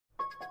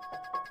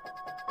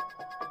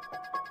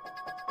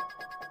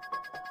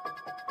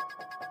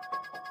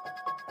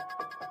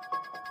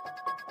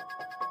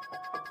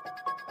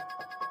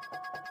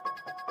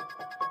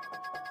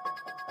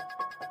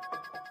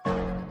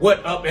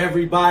What up,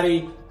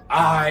 everybody?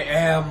 I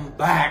am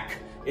back.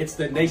 It's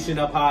the Nation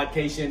of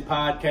Podcation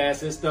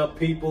podcast. It's the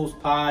People's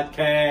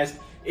Podcast.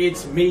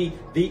 It's me,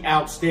 the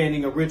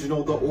outstanding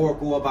original, the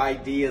Oracle of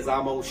Ideas.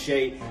 I'm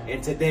O'Shea,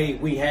 and today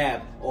we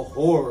have a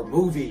horror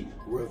movie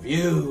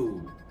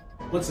review.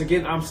 Once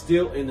again, I'm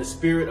still in the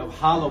spirit of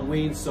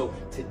Halloween, so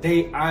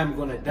today I'm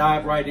going to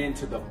dive right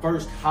into the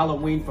first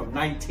Halloween from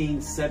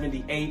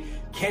 1978.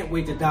 Can't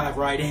wait to dive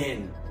right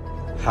in.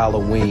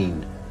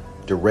 Halloween,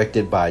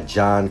 directed by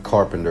John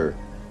Carpenter,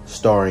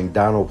 starring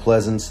Donald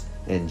Pleasence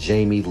and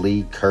Jamie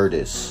Lee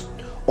Curtis.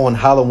 On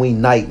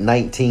Halloween night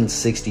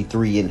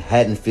 1963 in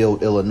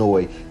Haddonfield,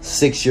 Illinois,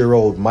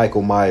 6-year-old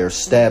Michael Myers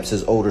stabs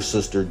his older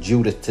sister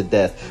Judith to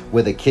death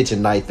with a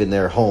kitchen knife in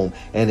their home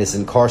and is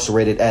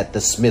incarcerated at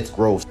the Smith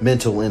Grove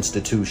Mental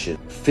Institution.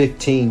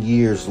 15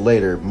 years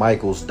later,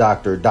 Michael's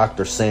doctor,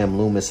 Dr. Sam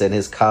Loomis, and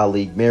his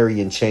colleague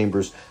Marion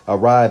Chambers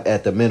arrive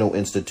at the mental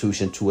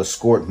institution to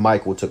escort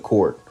Michael to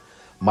court.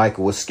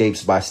 Michael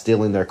escapes by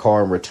stealing their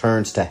car and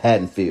returns to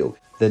Haddonfield.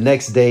 The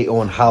next day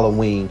on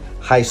Halloween,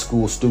 high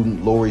school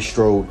student Laurie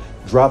Strode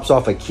drops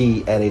off a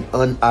key at an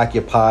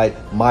unoccupied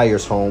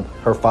Myers home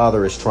her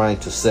father is trying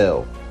to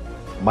sell.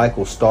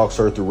 Michael stalks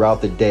her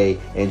throughout the day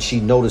and she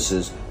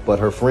notices, but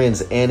her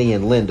friends Annie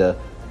and Linda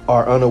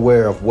are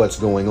unaware of what's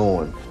going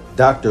on.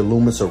 Dr.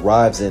 Loomis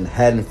arrives in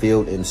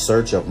Haddonfield in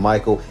search of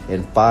Michael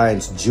and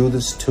finds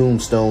Judith's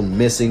tombstone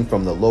missing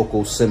from the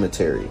local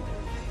cemetery.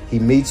 He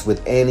meets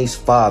with Annie's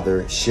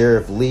father,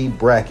 Sheriff Lee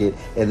Brackett,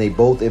 and they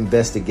both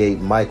investigate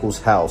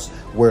Michael's house,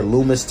 where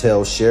Loomis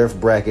tells Sheriff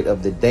Brackett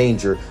of the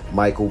danger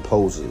Michael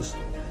poses.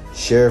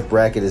 Sheriff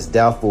Brackett is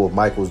doubtful of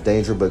Michael's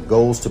danger but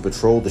goes to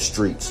patrol the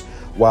streets,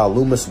 while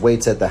Loomis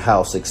waits at the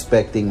house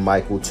expecting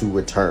Michael to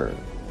return.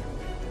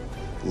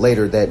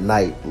 Later that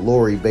night,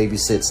 Laurie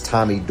babysits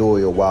Tommy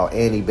Doyle while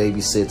Annie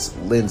babysits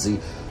Lindsay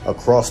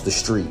across the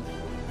street,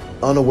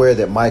 unaware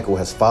that Michael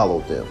has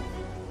followed them.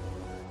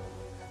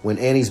 When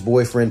Annie's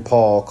boyfriend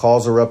Paul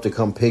calls her up to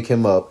come pick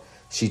him up,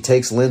 she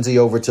takes Lindsay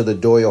over to the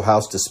Doyle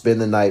house to spend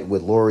the night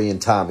with Laurie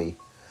and Tommy.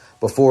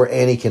 Before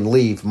Annie can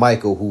leave,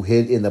 Michael, who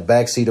hid in the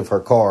backseat of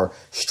her car,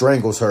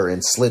 strangles her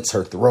and slits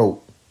her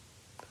throat.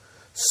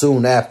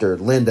 Soon after,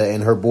 Linda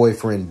and her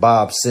boyfriend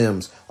Bob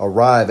Sims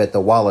arrive at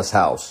the Wallace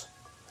house.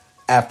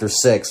 After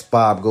sex,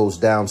 Bob goes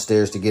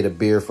downstairs to get a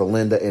beer for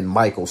Linda and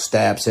Michael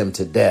stabs him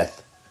to death.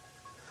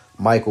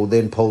 Michael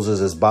then poses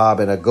as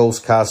Bob in a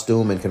ghost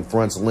costume and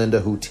confronts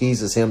Linda, who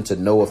teases him to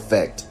no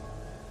effect.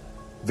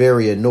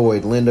 Very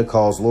annoyed, Linda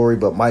calls Laurie,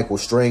 but Michael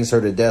strings her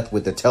to death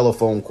with the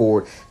telephone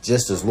cord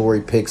just as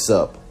Laurie picks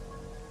up.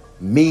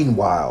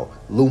 Meanwhile,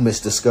 Loomis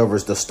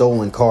discovers the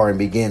stolen car and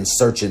begins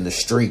searching the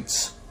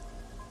streets.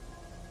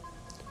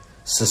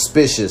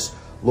 Suspicious,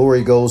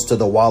 Laurie goes to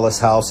the Wallace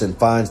house and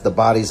finds the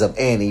bodies of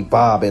Annie,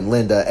 Bob, and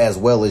Linda, as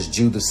well as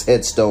Judith's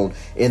headstone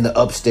in the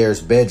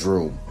upstairs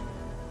bedroom.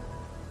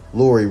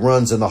 Laurie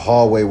runs in the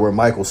hallway where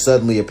Michael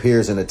suddenly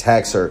appears and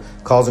attacks her,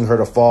 causing her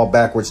to fall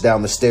backwards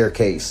down the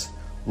staircase.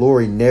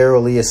 Laurie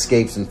narrowly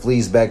escapes and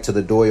flees back to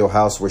the Doyle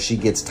house where she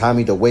gets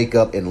Tommy to wake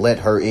up and let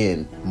her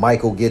in.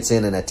 Michael gets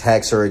in and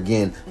attacks her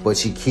again, but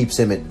she keeps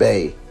him at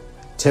bay,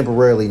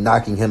 temporarily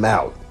knocking him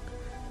out.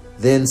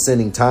 Then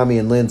sending Tommy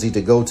and Lindsay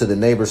to go to the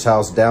neighbor's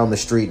house down the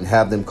street and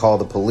have them call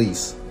the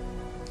police.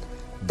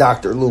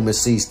 Dr.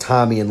 Loomis sees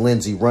Tommy and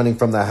Lindsay running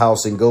from the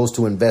house and goes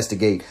to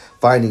investigate,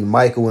 finding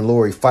Michael and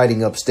Laurie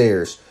fighting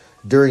upstairs.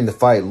 During the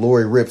fight,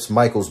 Laurie rips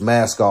Michael's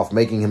mask off,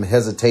 making him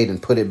hesitate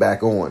and put it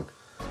back on.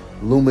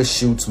 Loomis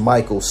shoots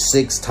Michael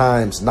 6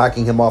 times,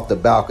 knocking him off the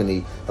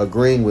balcony,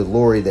 agreeing with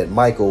Laurie that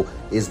Michael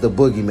is the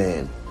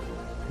boogeyman.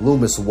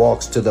 Loomis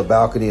walks to the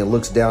balcony and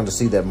looks down to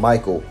see that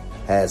Michael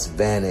has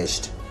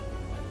vanished.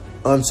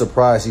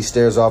 Unsurprised, he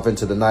stares off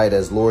into the night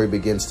as Laurie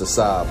begins to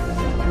sob.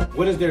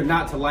 What is there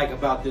not to like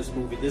about this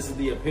movie? This is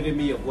the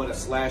epitome of what a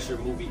slasher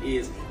movie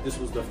is. This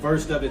was the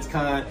first of its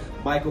kind.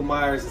 Michael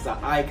Myers is an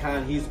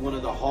icon. He's one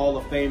of the Hall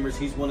of Famers.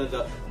 He's one of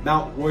the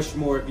Mount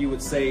Rushmore, if you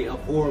would say,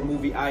 of horror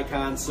movie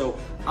icons. So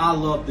I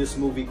love this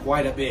movie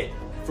quite a bit.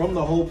 From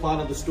the whole plot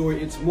of the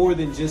story, it's more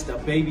than just a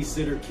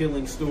babysitter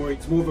killing story.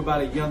 It's more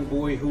about a young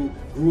boy who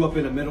grew up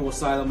in a mental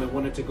asylum and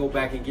wanted to go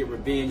back and get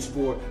revenge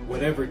for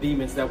whatever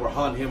demons that were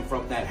haunting him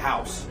from that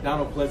house.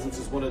 Donald Pleasence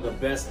is one of the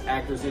best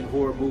actors in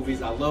horror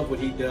movies. I love what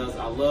he does.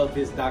 I love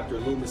his Dr.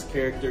 Loomis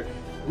character.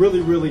 Really,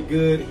 really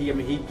good.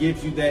 He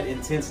gives you that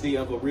intensity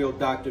of a real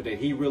doctor, that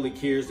he really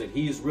cares, that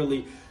he is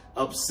really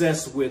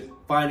obsessed with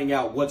finding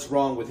out what's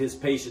wrong with his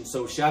patient.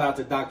 So shout out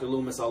to Dr.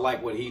 Loomis. I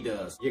like what he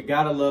does. You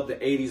gotta love the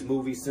 80s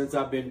movies. Since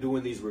I've been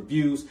doing these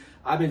reviews,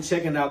 I've been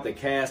checking out the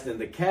cast, and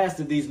the cast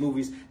of these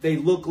movies, they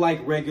look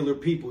like regular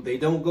people. They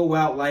don't go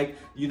out like,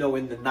 you know,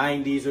 in the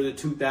 90s or the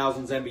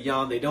 2000s and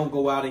beyond. They don't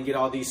go out and get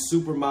all these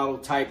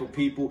supermodel type of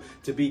people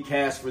to be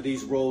cast for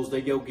these roles. They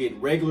go get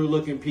regular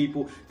looking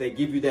people. They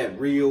give you that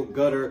real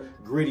gutter,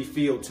 gritty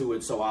feel to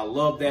it. So I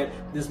love that.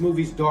 This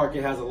movie's dark.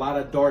 It has a lot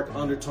of dark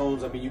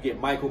undertones. I mean, you get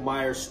Michael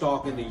Myers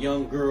stalking the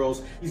young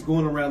girls. He's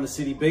going around the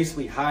city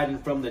basically hiding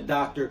from the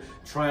doctor,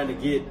 trying to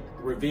get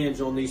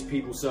revenge on these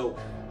people. So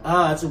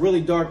it's a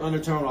really dark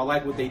undertone. I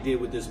like what they did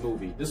with this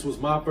movie. This was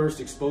my first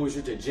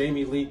exposure to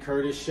Jamie Lee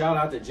Curtis. Shout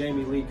out to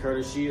Jamie Lee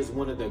Curtis. She is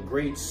one of the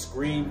great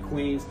scream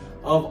queens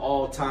of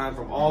all time.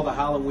 From all the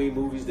Halloween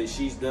movies that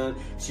she's done,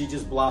 she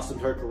just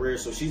blossomed her career.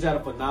 So she's had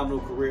a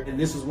phenomenal career, and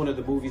this is one of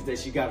the movies that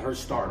she got her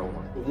start on.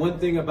 The one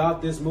thing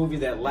about this movie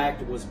that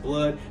lacked was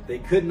blood. They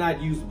could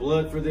not use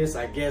blood for this,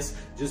 I guess,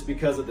 just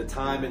because of the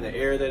time and the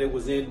era that it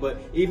was in.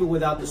 But even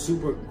without the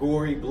super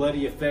gory,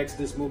 bloody effects,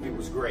 this movie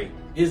was great.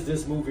 Is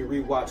this movie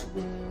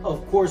rewatchable?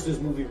 Of course this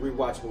movie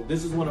rewatchable.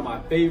 This is one of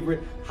my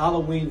favorite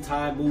Halloween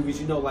time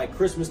movies. You know, like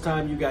Christmas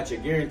time, you got your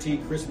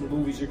guaranteed Christmas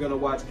movies you're gonna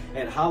watch.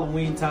 And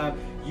Halloween time,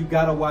 you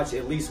gotta watch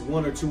at least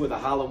 1 or 2 of the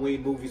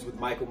Halloween movies with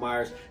Michael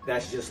Myers.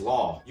 That's just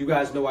law. You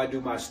guys know I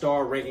do my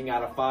star ranking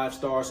out of 5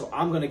 stars, so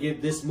I'm gonna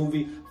give this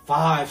movie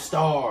 5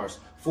 stars.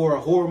 For a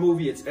horror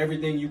movie, it's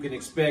everything you can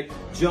expect.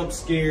 Jump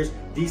scares,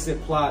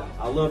 decent plot.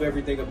 I love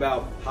everything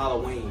about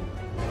Halloween.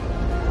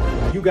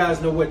 You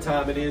guys know what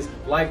time it is.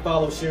 Like,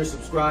 follow, share,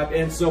 subscribe,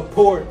 and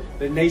support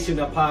the Nation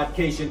of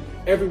Podcation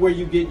everywhere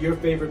you get your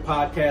favorite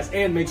podcast.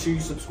 And make sure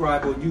you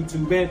subscribe on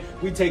YouTube. And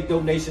we take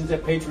donations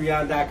at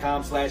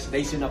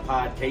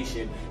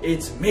patreon.com/nationofpodcation.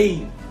 It's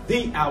me,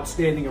 the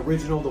outstanding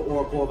original, the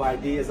Oracle of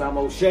Ideas. I'm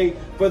O'Shea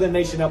for the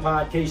Nation of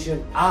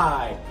Podcation.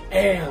 I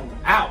am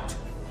out.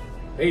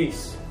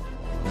 Peace.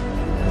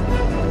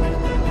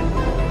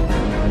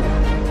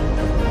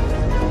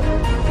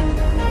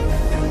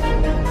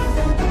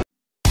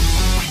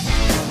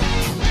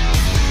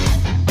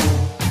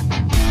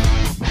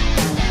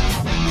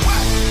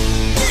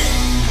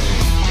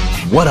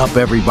 What up,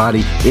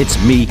 everybody? It's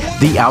me,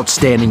 the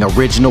outstanding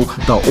original,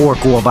 the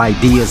Oracle of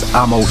Ideas.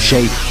 I'm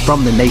O'Shea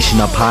from the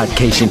Nation of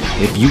Podcation.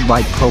 If you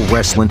like pro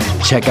wrestling,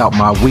 check out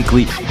my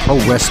weekly pro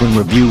wrestling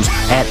reviews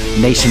at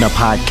Nation of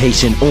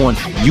Podcation on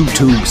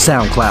YouTube,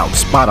 SoundCloud,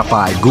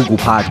 Spotify, Google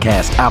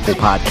Podcasts, Apple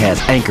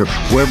Podcasts, Anchor.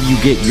 Wherever you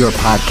get your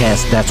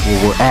podcast, that's where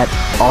we're at.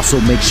 Also,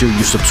 make sure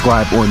you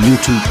subscribe on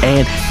YouTube,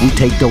 and we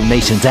take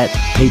donations at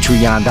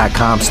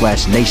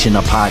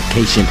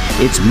patreon.com/nationofpodcation.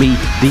 It's me,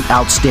 the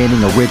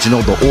outstanding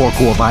original, the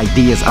Oracle of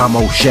Ideas. I'm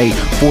O'Shea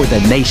for the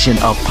Nation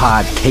of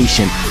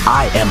Podcation.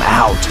 I am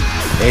out.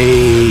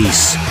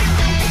 Peace.